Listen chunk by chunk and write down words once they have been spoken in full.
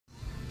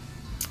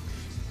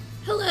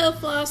Hello,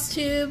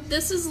 Flosstube.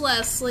 This is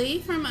Leslie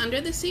from Under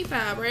the Sea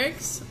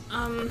Fabrics.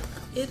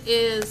 It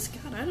is,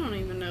 God, I don't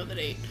even know the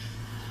date.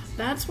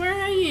 That's where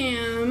I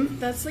am.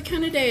 That's the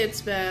kind of day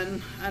it's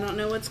been. I don't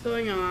know what's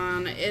going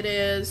on. It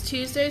is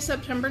Tuesday,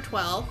 September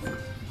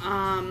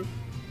 12th.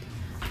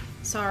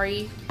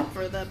 Sorry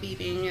for the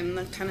beeping and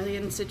the kind of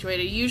getting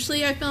situated.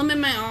 Usually I film in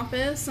my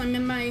office. I'm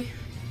in my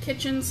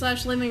kitchen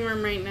 / living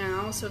room right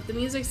now, so if the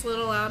music's a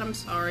little loud, I'm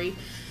sorry.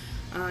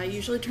 I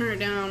usually turn it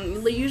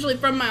down. Usually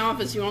from my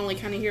office you only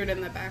kind of hear it in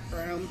the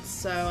background,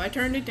 so I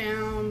turned it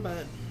down,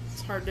 but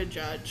it's hard to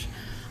judge.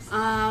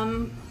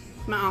 My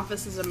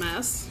office is a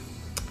mess,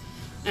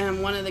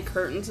 and one of the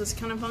curtains is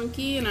kind of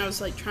funky, and I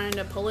was like trying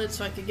to pull it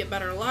so I could get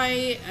better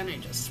light, and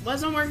it just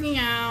wasn't working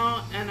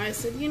out, and I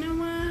said, you know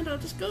what, I'll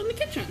just go in the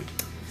kitchen.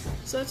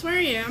 So that's where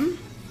I am.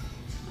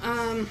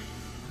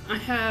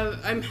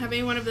 I'm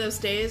having one of those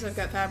days. I've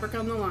got fabric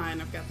on the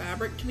line. I've got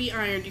fabric to be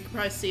ironed. You can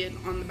probably see it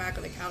on the back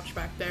of the couch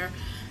back there.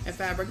 I have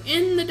fabric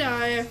in the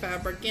dye. I have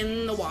fabric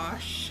in the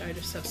wash. I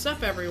just have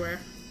stuff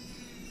everywhere.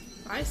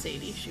 Hi,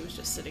 Sadie. She was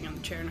just sitting on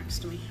the chair next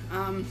to me.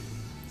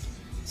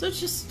 So it's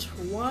just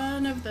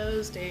one of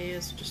those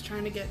days, just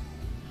trying to get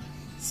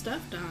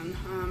stuff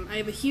done. I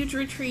have a huge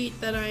retreat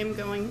that I'm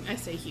going. I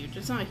say huge.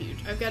 It's not huge.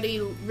 I've got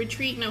a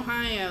retreat in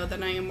Ohio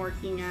that I am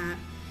working at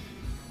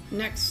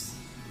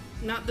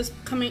not this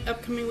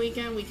upcoming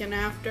weekend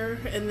after,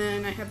 and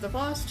then I have the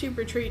Flosstube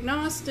retreat in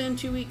Austin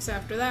 2 weeks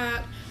after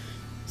that.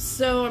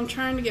 So I'm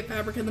trying to get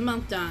fabric of the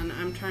month done.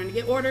 I'm trying to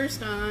get orders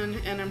done,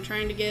 and I'm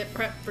trying to get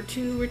prep for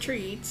 2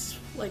 retreats,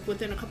 like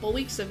within a couple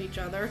weeks of each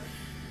other.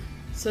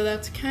 So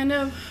that's kind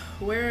of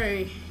where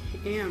I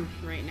am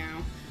right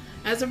now.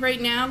 As of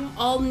right now,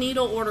 all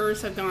needle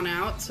orders have gone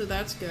out, so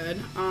that's good.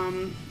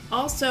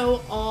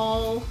 Also,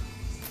 all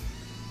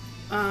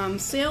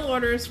sale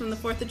orders from the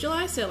 4th of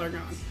July sale are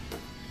gone.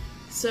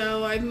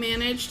 So I've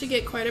managed to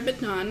get quite a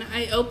bit done.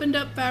 I opened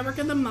up Fabric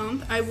of the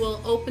Month. I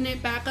will open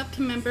it back up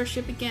to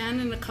membership again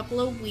in a couple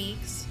of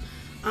weeks.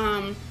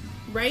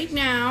 Right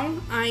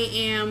now, I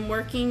am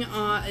working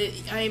on,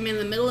 I am in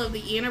the middle of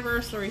the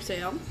anniversary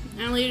sale.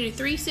 I only do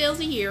 3 sales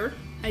a year.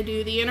 I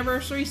do the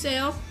anniversary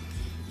sale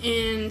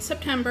in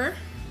September.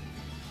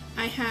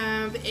 I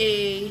have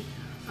a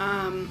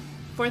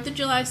 4th of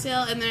July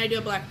sale, and then I do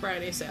a Black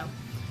Friday sale.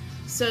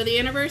 So the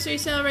anniversary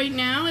sale right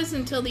now is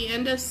until the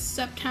end of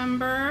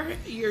September.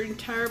 Your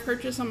entire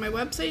purchase on my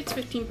website is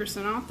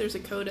 15% off. There's a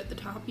code at the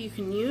top you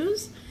can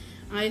use.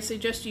 I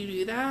suggest you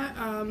do that.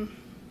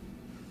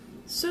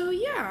 So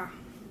yeah.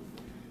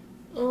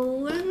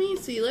 Let me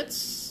see. Let's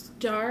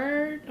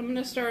start. I'm going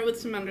to start with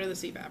some Under the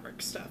Sea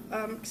Fabric stuff.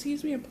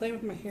 Excuse me, I'm playing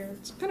with my hair.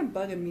 It's kind of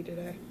bugging me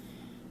today.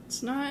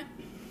 It's not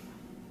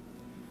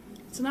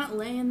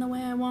laying the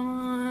way I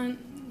want.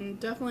 It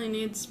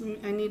definitely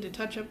I need to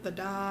touch up the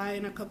dye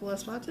in a couple of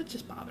spots. It's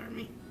just bothering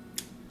me.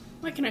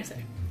 What can I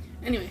say?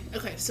 Anyway,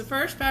 okay, so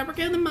first, fabric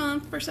of the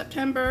month for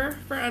September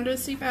for Under the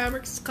Sea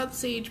Fabrics is called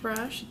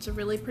Sagebrush. It's a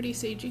really pretty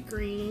sagey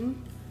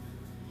green.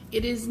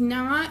 It is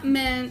not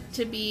meant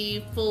to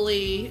be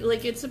fully,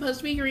 like, it's supposed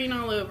to be green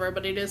all over,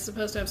 but it is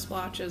supposed to have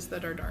splotches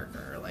that are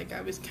darker. Like,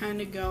 I was kind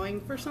of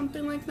going for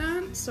something like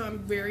that, so I'm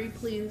very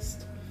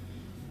pleased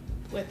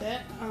with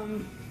it.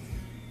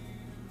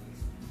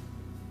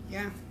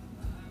 Yeah.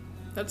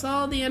 That's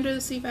all the Under the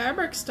Sea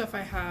Fabric stuff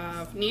I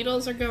have.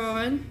 Needles are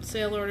gone.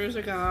 Sale orders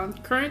are gone.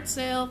 Current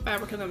sale,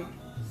 Fabric of the Month.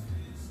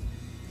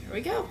 There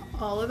we go.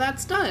 All of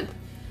that's done.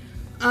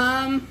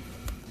 I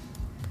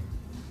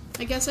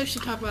guess I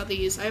should talk about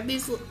these. I have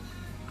these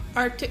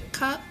Arctic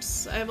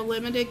cups. I have a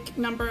limited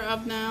number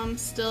of them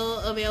still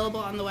available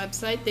on the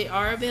website. They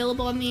are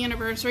available on the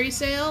anniversary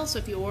sale, so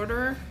if you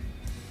order,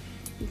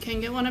 you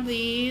can get one of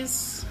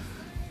these.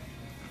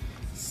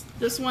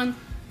 This one,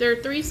 there are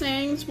 3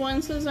 sayings.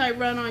 One says I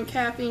run on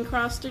caffeine,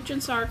 cross stitch,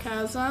 and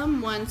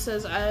sarcasm. One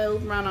says I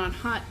run on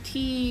hot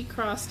tea,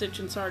 cross stitch,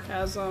 and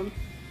sarcasm.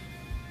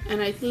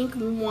 And I think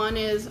one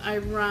is I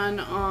run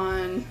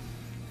on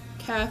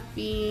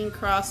caffeine,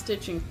 cross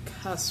stitch, and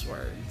cuss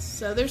words.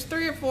 So there's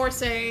 3 or 4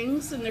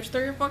 sayings, and there's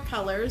 3 or 4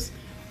 colors.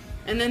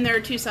 And then there are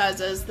 2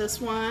 sizes.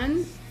 This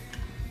one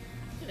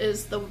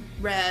is the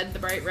red, the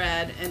bright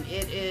red, and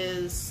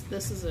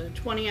this is a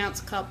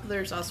 20-ounce cup.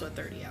 There's also a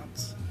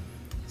 30-ounce.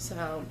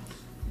 So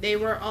they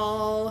were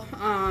all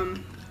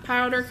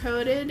powder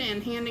coated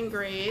and hand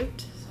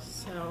engraved.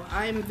 So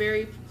I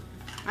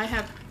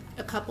have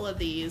a couple of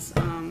these,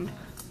 and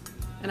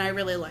I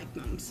really like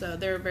them. So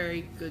they're a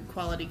very good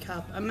quality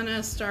cup.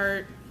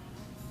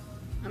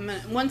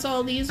 Once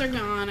all these are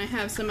gone, I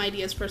have some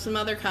ideas for some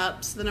other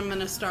cups that I'm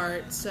gonna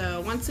start.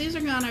 So once these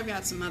are gone, I've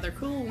got some other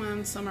cool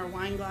ones. Some are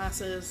wine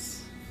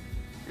glasses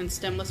and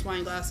stemless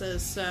wine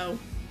glasses. So,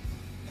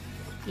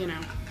 you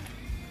know.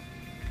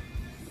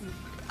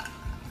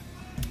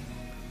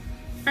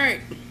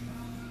 Alright,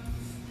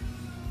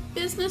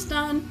 business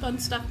done, fun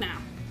stuff now.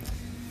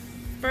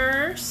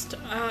 First,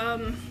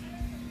 I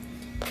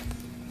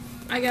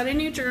got a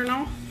new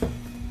journal.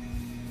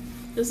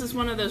 This is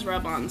one of those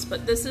rub-ons,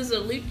 but this is a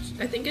Luch,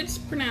 I think it's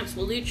pronounced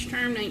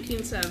Flosstube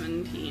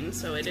 1917,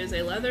 so it is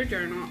a leather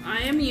journal.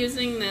 I am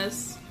using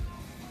this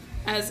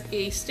as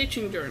a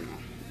stitching journal.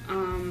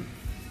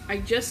 I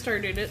just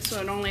started it, so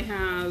it only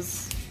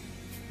has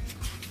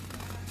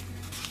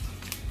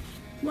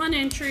one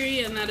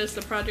entry, and that is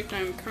the project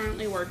I'm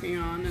currently working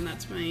on, and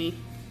that's my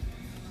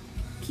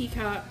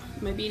peacock,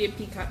 my beaded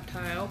peacock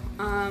tile.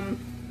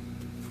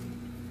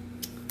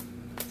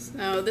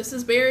 So this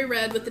is berry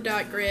red with the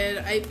dot grid.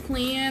 I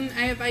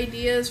have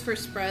ideas for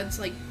spreads,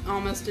 like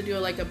almost to do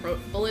like a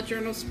bullet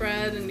journal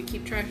spread and to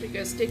keep track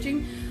of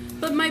stitching.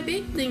 But my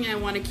big thing I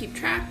want to keep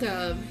track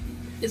of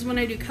is when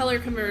I do color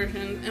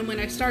conversion and when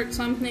I start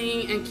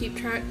something and keep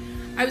track.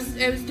 I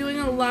was doing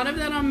a lot of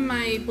that on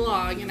my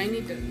blog, and I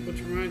need to,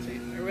 which reminds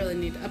me, I really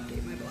need to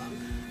update my blog.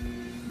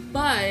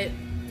 But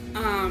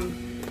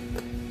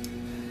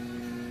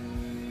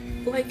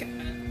like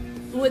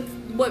what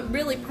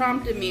really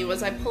prompted me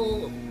was I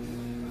pulled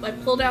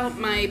out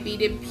my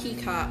beaded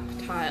peacock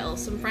tile.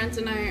 Some friends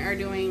and I are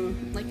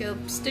doing like a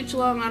stitch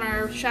along on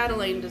our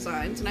chatelaine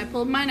designs, and I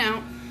pulled mine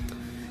out,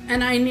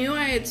 and I knew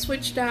I had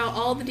switched out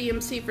all the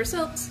DMC for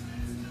silks,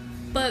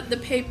 but the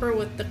paper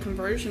with the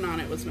conversion on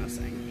it was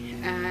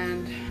missing,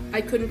 and I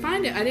couldn't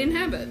find it. I didn't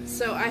have it,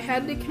 so I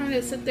had to kind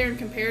of sit there and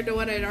compare to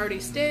what I'd already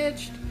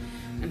stitched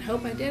and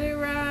hope I did it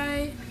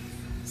right.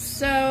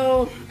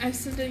 So I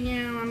said,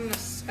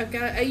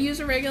 I use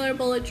a regular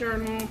bullet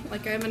journal.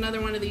 Like I have another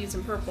one of these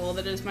in purple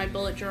that is my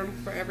bullet journal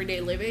for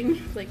everyday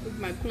living, like with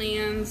my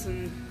plans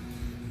and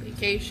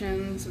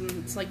vacations, and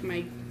it's like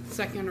my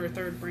second or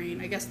third brain.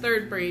 I guess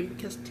third brain,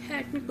 because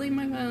technically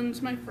my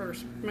phone's my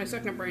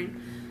second brain.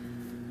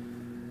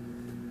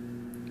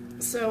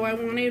 So I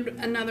wanted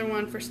another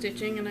one for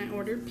stitching, and I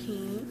ordered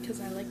pink because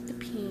I like the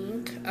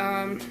pink.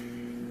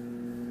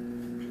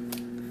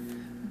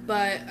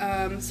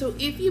 So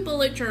if you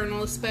bullet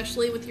journal,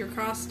 especially with your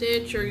cross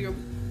stitch or your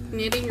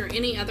knitting or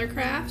any other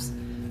crafts,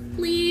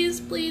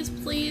 please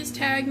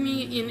tag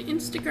me in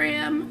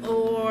Instagram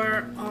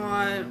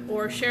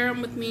or share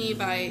them with me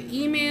by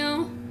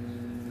email.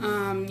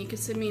 You can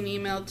send me an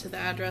email to the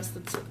address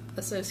that's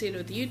associated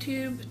with the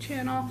YouTube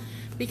channel,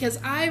 because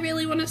I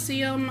really want to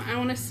see them. I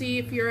want to see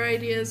if your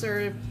ideas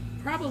are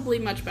probably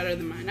much better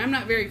than mine. I'm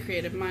not very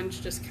creative. Mine's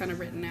just kind of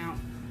written out.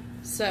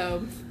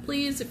 So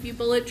please, if you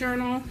bullet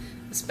journal,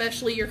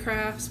 especially your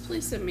crafts,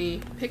 please send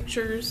me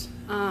pictures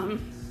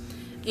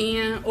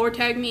or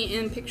tag me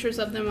in pictures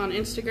of them on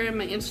Instagram.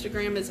 My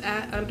Instagram is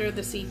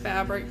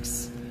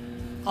 @underthesea_fabrics,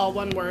 all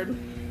one word.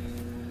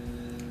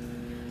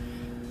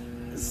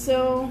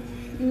 So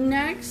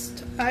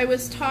next, I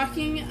was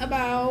talking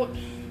about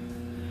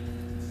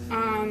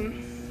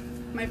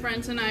my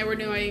friends and I were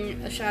doing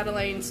a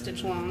chatelaine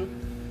stitch along.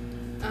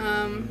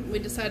 We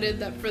decided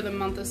that for the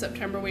month of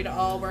September we'd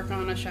all work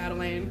on a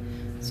chatelaine.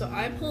 So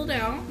I pulled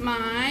out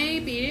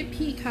my beaded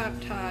peacock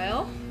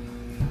tile.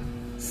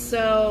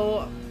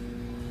 So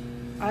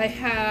I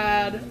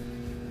had,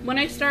 when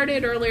I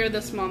started earlier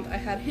this month, I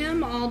had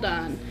him all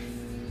done.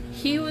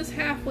 He was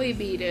halfway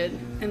beaded,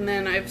 and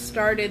then I've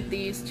started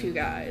these two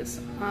guys.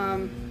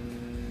 I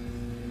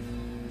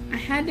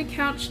had to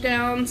couch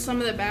down some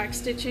of the back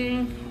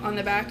stitching on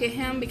the back of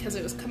him because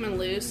it was coming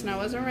loose, and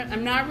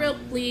I'm not real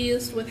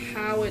pleased with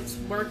how it's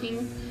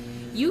working.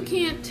 You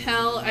can't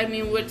tell, I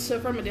mean, so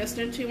from a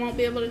distance you won't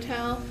be able to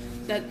tell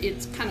that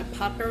it's kind of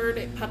puckered.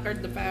 It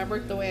puckered the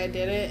fabric the way I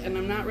did it, and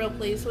I'm not real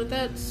pleased with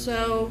it.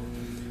 So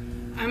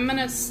I'm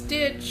gonna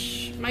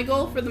stitch, my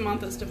goal for the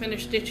month is to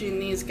finish stitching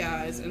these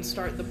guys and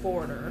start the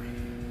border.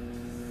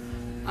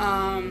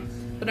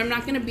 But I'm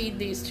not gonna bead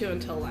these two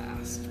until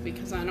last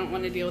because I don't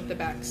want to deal with the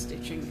back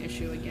stitching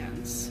issue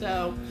again.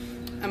 So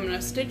I'm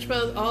gonna stitch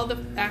all the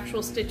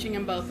actual stitching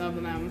in both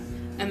of them,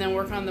 and then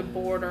work on the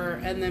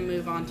border, and then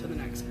move on to the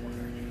next border.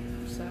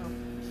 So,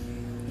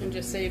 and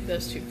just save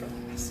those two for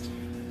last.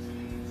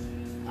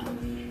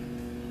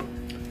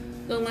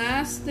 The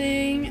last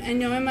thing, I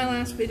know in my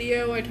last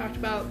video I talked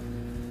about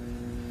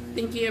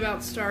thinking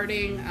about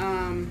starting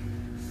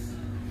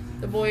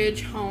the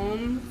Voyage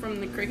Home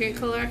from the Cricket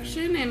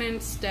collection, and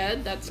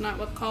instead that's not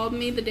what called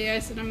me the day I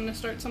said I'm going to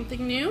start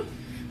something new.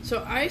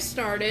 So I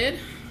started,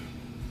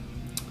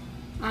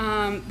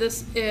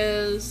 this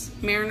is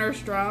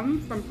Mariner's Drum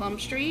from Plum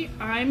Street.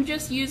 I'm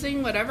just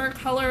using whatever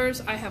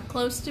colors I have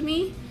close to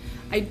me.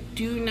 I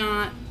do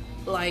not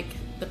like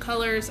the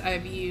colors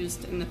I've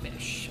used in the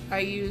fish.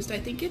 I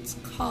think it's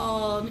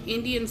called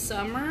Indian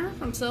Summer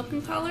from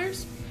Silken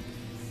Colors.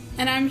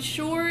 And I'm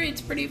sure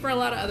it's pretty for a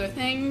lot of other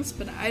things,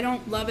 but I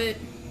don't love it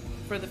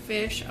for the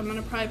fish. I'm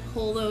gonna probably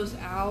pull those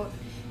out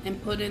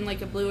and put in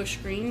like a bluish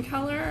green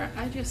color.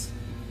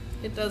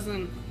 It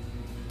doesn't,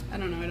 I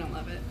don't know, I don't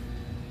love it.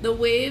 The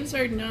waves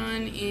are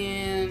done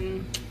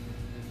in,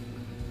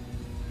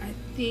 I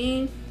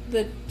think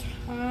the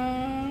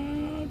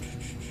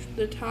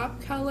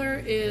top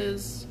color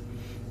is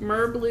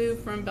Mer Blue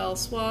from Belle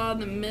Soie.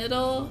 The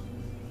middle,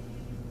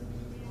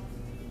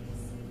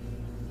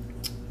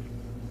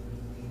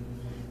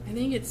 I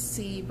think it's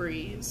Sea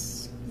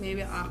Breeze,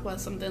 maybe Aqua,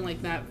 something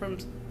like that from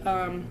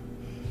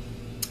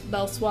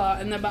Belsois,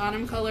 and the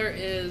bottom color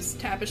is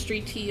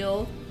Tapestry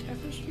Teal.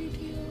 Tapestry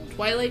Teal?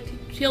 Twilight?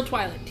 Teal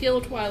Twilight. Teal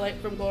Twilight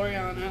from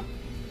Gloriana.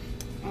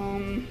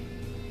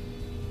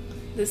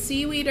 The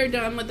seaweed are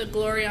done with the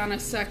Gloriana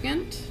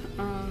second.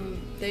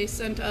 They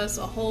sent us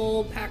a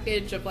whole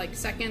package of like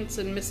seconds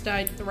and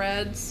misdyed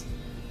threads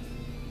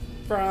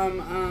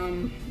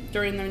from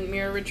during the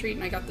mirror retreat,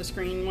 and I got this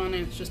green one,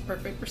 and it's just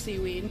perfect for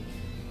seaweed.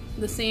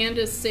 The sand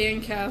is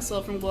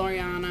Sandcastle from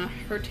Gloriana.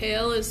 Her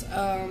tail is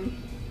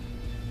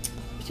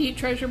Petite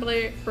Treasure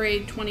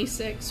Braid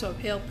 26, so a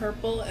pale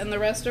purple, and the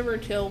rest of her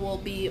tail will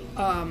be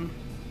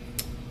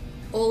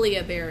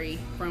Olea Berry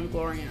from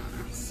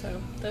Gloriana.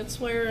 So that's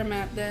where I'm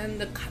at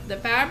then. The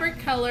fabric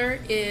color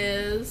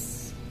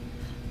is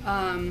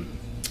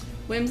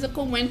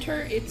Whimsical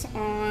Winter. It's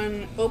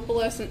on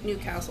Opalescent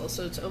Newcastle,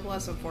 so it's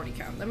Opalescent 40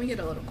 count. Let me get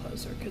a little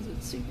closer because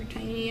it's super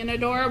tiny and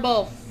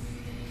adorable.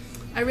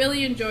 I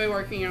really enjoy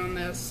working on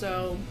this,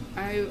 so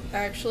I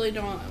actually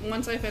don't,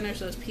 once I finish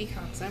those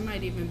peacocks, I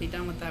might even be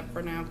done with that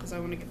for now because I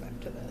want to get back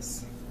to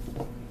this.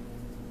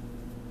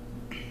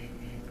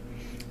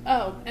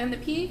 Oh, and the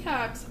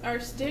peacocks are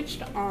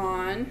stitched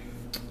on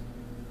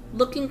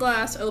Looking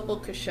Glass Opal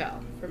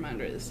Cashel from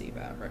Under the Sea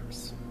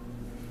Fabrics.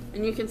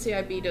 And you can see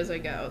I bead as I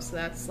go, so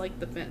that's like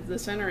the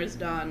center is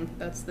done.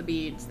 That's the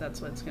beads,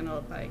 that's what it's going to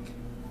look like.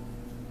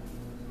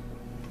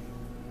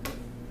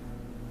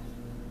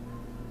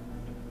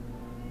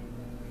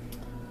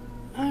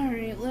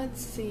 Alright,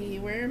 let's see,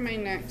 where am I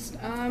next?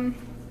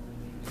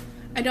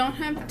 I don't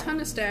have a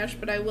ton of stash,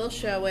 but I will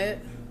show it.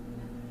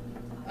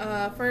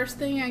 First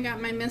thing, I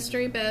got my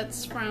mystery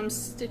bits from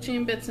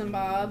Stitching Bits and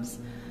Bobs.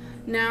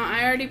 Now,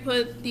 I already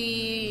put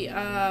the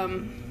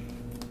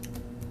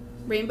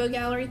Rainbow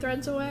Gallery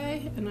threads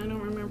away, and I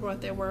don't remember what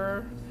they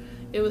were.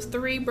 It was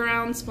 3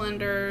 brown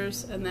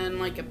splendors, and then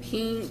like a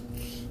pink,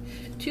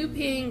 2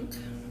 pink,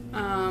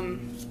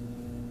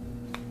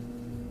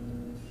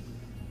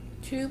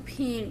 2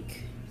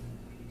 pink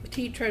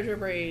Petite Treasure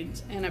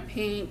braids, and a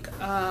pink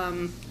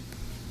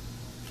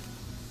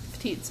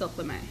Petite Silk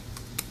Lame.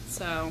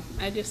 So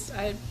I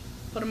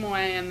put them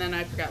away, and then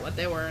I forgot what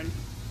they were, and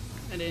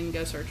I didn't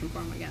go searching for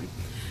them again.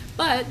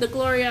 But the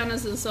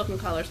Glorianas and Silken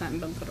Colors haven't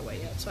been put away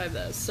yet, so I have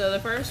those. So the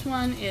first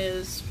one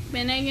is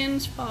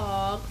Finnegan's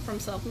Fog from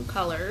Silken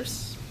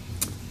Colors.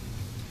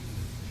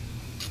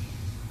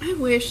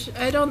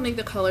 I don't think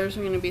the colors are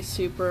going to be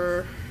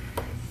super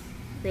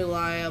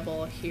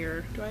reliable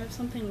here. Do I have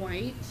something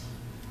white?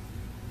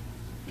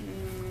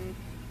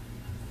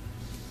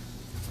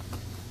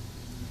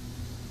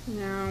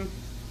 No.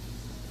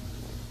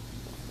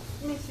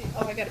 Let me see.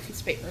 Oh, I got a piece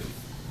of paper.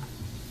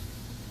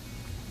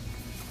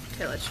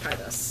 Okay, let's try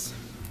this.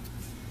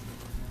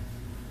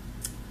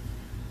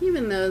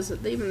 Even there's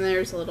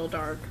a little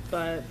dark,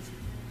 but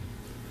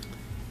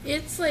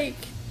it's like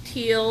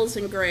teals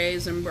and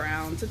grays and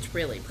browns. It's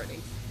really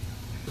pretty.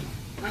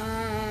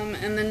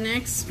 And the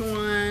next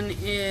one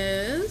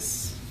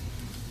is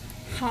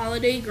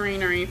Holiday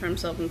Greenery from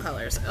Silken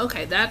Colors.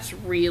 Okay, that's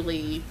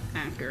really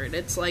accurate.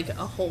 It's like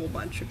a whole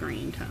bunch of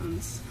green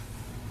tones.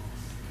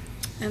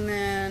 And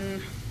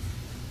then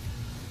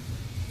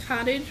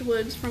Cottage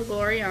Woods from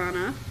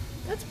Gloriana.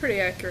 That's pretty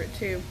accurate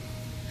too.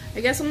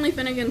 I guess only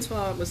Finnegan's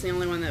Fog was the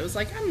only one that was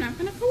like, I'm not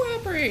going to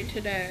cooperate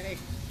today.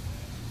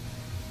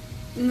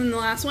 And then the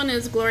last one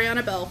is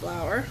Gloriana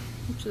Bellflower,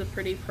 which is a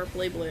pretty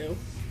purpley blue.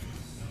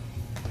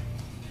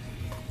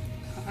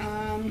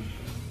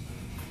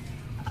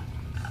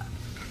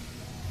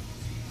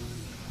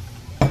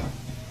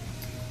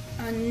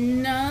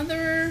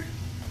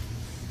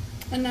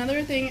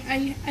 Another thing,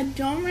 I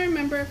don't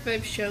remember if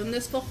I've shown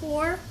this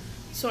before,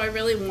 so I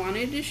really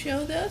wanted to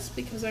show this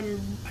because I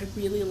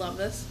really love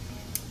this.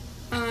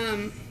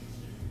 I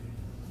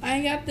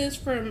got this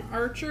from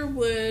Archer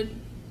Wood.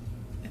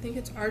 I think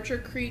it's Archer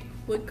Creek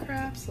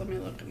Woodcrafts. Let me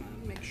look him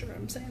up, make sure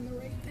I'm saying the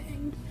right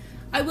thing.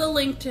 I will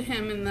link to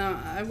him in the.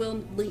 I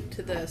will link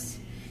to this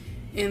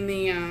in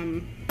the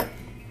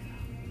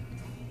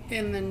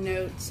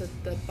notes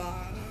at the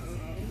bottom.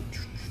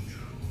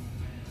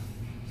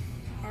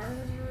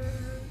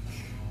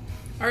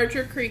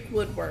 Archer Creek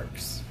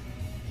Woodworks.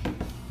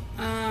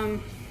 I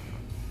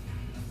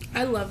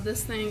love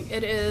this thing.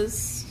 It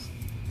is,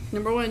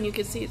 number one, you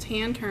can see it's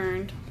hand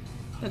turned.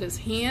 That is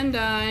hand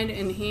dyed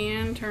and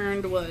hand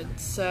turned wood.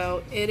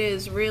 So it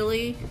is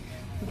really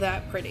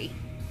that pretty.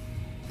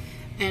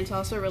 And it's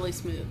also really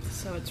smooth.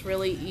 So it's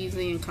really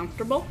easy and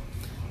comfortable.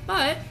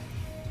 But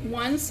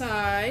one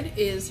side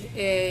is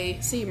a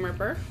seam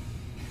ripper.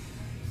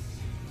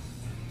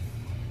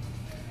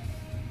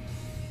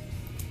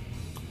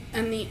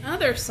 And the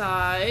other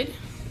side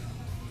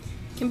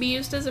can be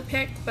used as a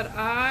pick, but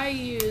I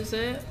use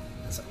it,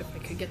 so if I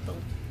could get the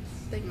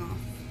thing off.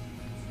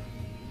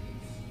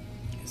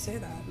 I say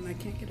that and I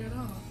can't get it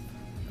off.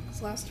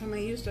 Because last time I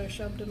used it, I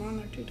shoved it on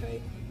there too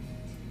tight.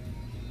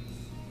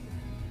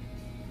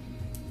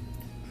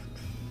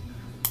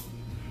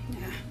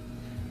 Yeah.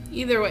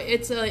 Either way,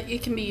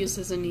 it can be used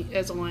as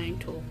a laying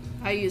tool.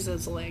 I use it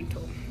as a laying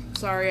tool.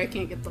 Sorry, I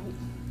can't get the.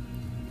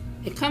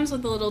 It comes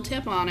with a little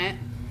tip on it,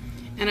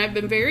 And I've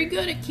been very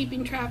good at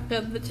keeping track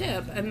of the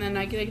tip, and then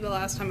I think the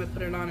last time I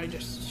put it on, I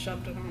just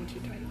shoved it on too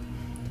tight.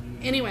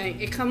 Anyway,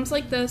 it comes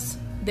like this.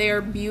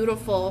 They're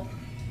beautiful.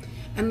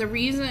 And the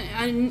reason,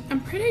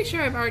 I'm pretty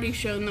sure I've already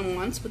shown them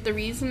once, but the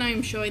reason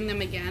I'm showing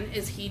them again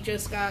is he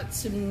just got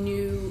some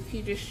new,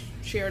 he just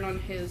shared on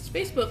his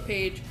Facebook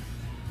page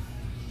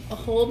a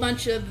whole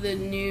bunch of the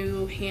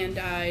new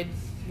hand-dyed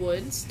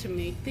woods to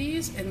make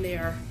these, and they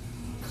are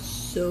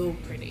so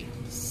pretty.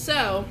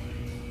 So,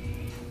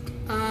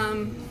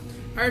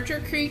 Archer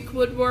Creek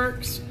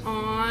Woodworks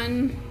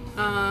on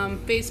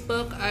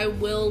Facebook. I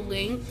will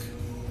link.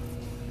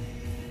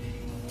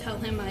 Tell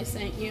him I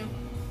sent you.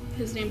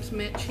 His name's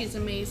Mitch. He's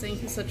amazing.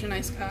 He's such a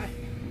nice guy.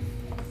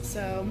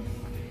 So,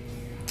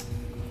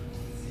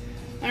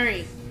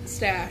 alright,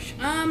 stash.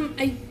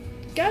 I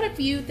got a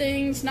few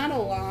things, not a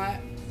lot.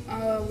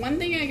 One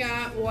thing I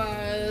got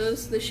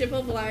was the Ship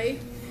of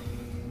Life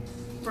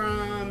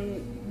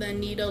from the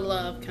Needle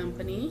Love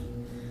Company.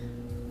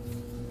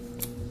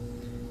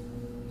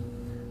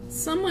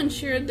 Someone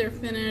shared their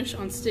finish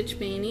on Stitch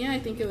Mania. I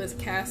think it was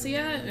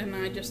Cassia, and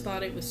I just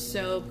thought it was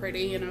so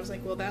pretty, and I was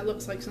like, well, that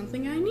looks like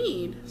something I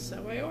need,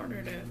 so I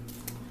ordered it.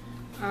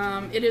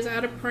 It is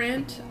out of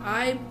print.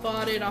 I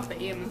bought it off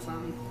of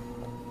Amazon.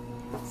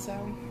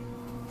 So,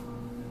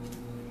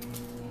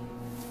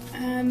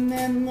 and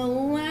then the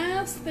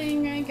last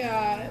thing I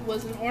got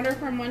was an order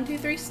from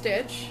 123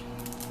 Stitch.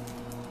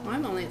 Well,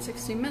 I'm only at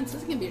 16 minutes.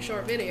 This is gonna be a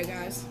short video,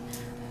 guys.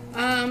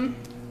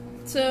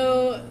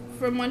 So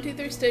from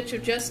 123 Stitch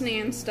of Just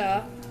Nan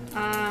stuff.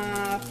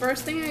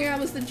 First thing I got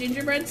was the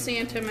gingerbread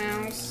Santa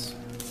mouse.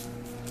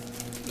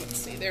 Let's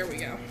see, there we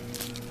go.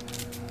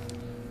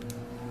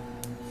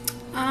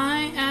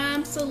 I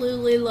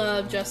absolutely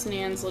love Just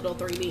Nan's little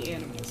 3D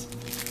animals.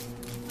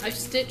 I've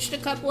stitched a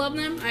couple of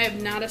them. I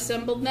have not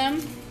assembled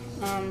them.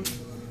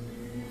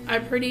 I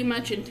pretty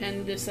much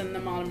intend to send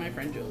them all to my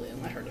friend Julie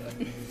and let her do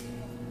it.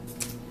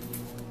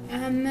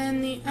 And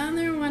then the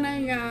other one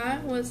I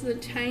got was the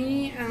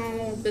Tiny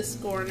Owl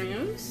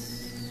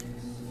Biscornos.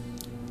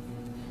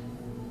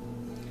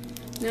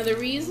 Now the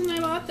reason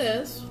I bought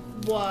this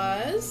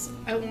was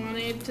I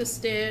wanted to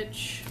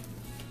stitch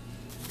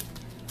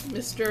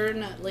Mr.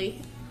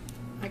 Nutley.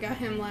 I got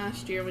him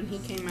last year when he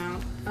came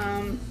out.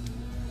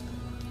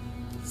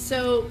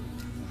 So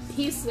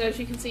he's, as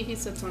you can see, he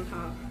sits on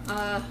top.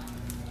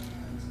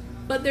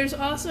 But there's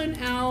also an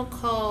owl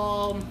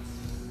called,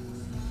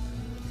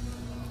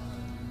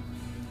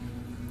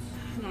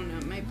 I don't know,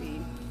 it might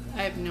be,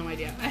 I have no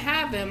idea. I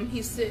have him,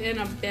 he's in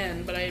a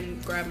bin, but I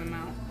didn't grab him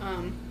out.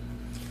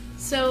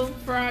 So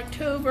for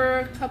October,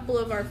 a couple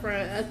of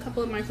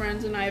my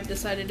friends and I have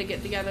decided to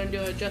get together and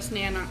do a Just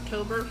Nan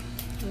October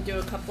and do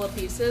a couple of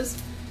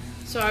pieces.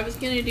 So I was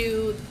gonna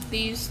do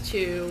these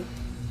two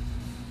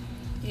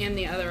and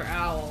the other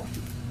owl.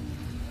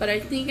 But I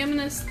think I'm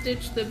going to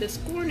stitch the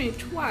Biscornu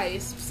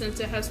twice since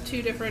it has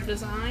two different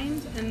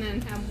designs, and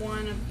then have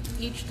one of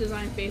each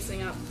design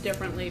facing up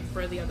differently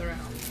for the other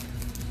owl.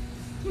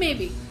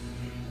 Maybe.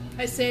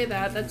 I say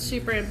that. That's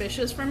super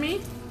ambitious for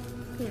me.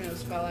 Who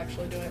knows if I'll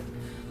actually do it.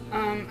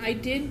 I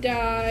did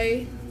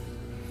dye.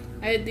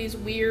 I had these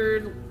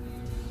weird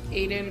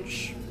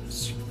 8-inch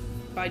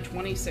by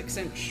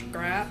 26-inch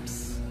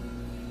scraps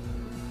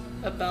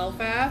of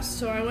Belfast,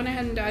 so I went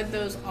ahead and dyed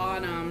those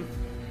autumn.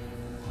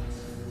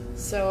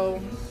 So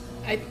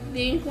I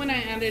think when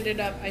I added it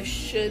up, it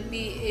should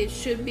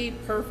be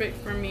perfect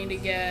for me to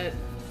get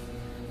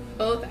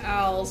both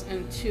owls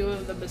and two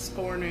of the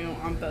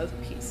Biscornu on both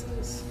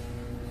pieces.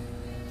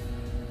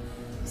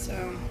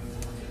 So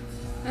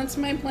that's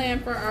my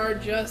plan for our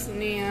Just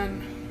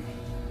Nan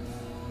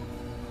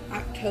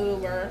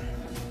October.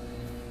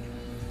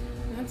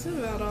 That's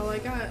about all I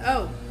got.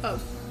 Oh,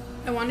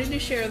 I wanted to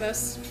share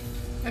this.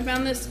 I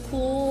found this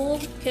cool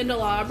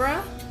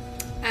candelabra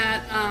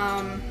at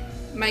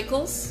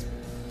Michael's.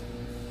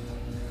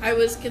 I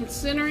was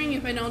considering,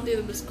 if I don't do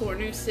the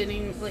Biscornu,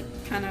 sitting, like,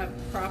 kind of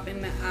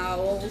propping the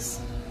owls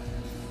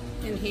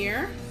in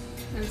here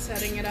and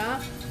setting it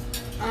up.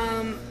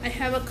 I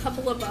have a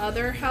couple of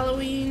other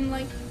Halloween,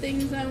 like,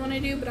 things I want to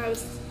do, but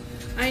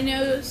I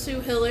know Sue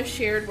Hillis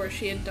shared where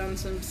she had done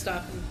some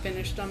stuff and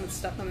finished them and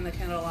stuck them in the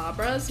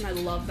candelabras, and I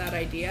love that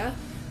idea.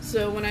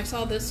 So when I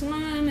saw this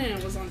one and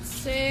it was on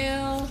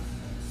sale,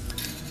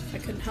 I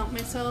couldn't help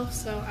myself,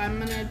 so I'm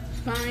gonna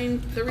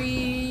find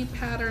 3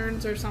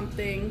 patterns or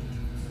something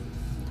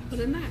to put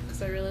in that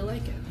because I really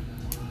like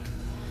it.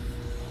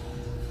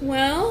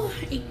 Well,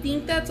 I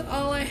think that's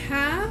all I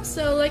have.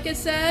 So like I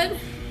said,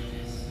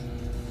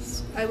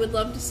 I would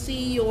love to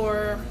see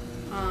your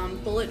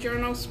bullet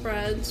journal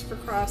spreads for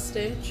cross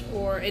stitch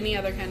or any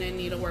other kind of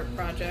needlework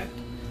project.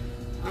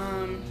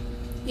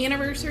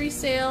 Anniversary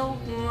sale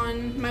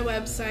on my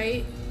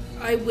website.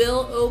 I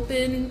will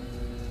open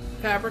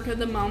Fabric of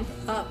the Month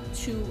up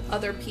to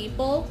other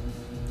people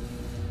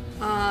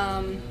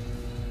at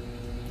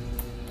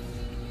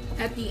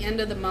the end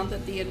of the month,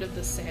 at the end of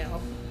the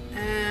sale.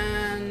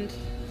 And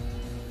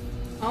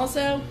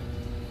also,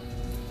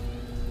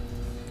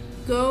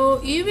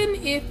 go, even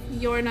if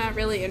you're not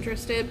really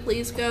interested,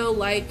 please go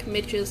like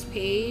Mitch's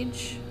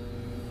page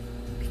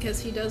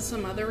because he does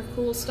some other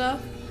cool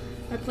stuff.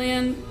 I've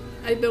been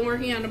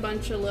working on a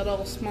bunch of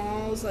little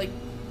smalls, like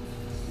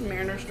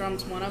Mariner's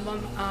Drum's one of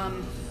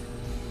them,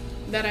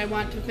 that I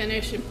want to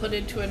finish and put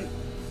into a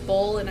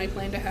bowl, and I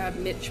plan to have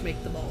Mitch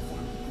make the bowl for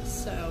me.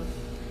 So,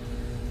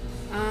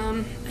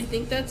 I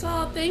think that's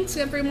all. Thanks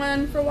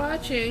everyone for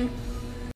watching.